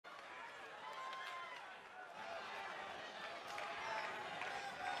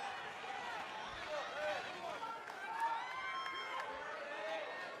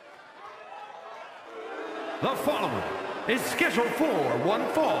The following is scheduled for one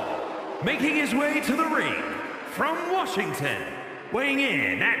fall, making his way to the ring from Washington, weighing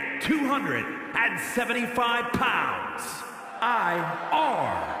in at 275 pounds,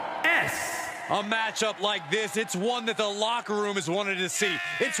 IRS. A matchup like this, it's one that the locker room has wanted to see.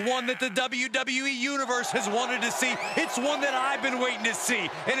 It's one that the WWE Universe has wanted to see. It's one that I've been waiting to see,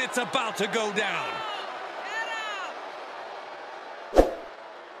 and it's about to go down.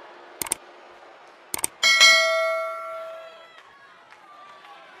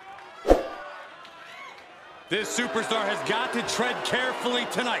 This superstar has got to tread carefully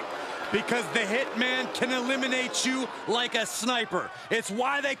tonight because the Hitman can eliminate you like a sniper. It's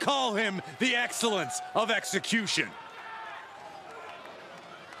why they call him the excellence of execution.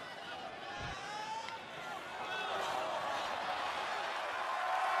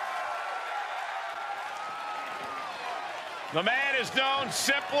 The man is known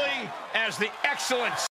simply as the excellence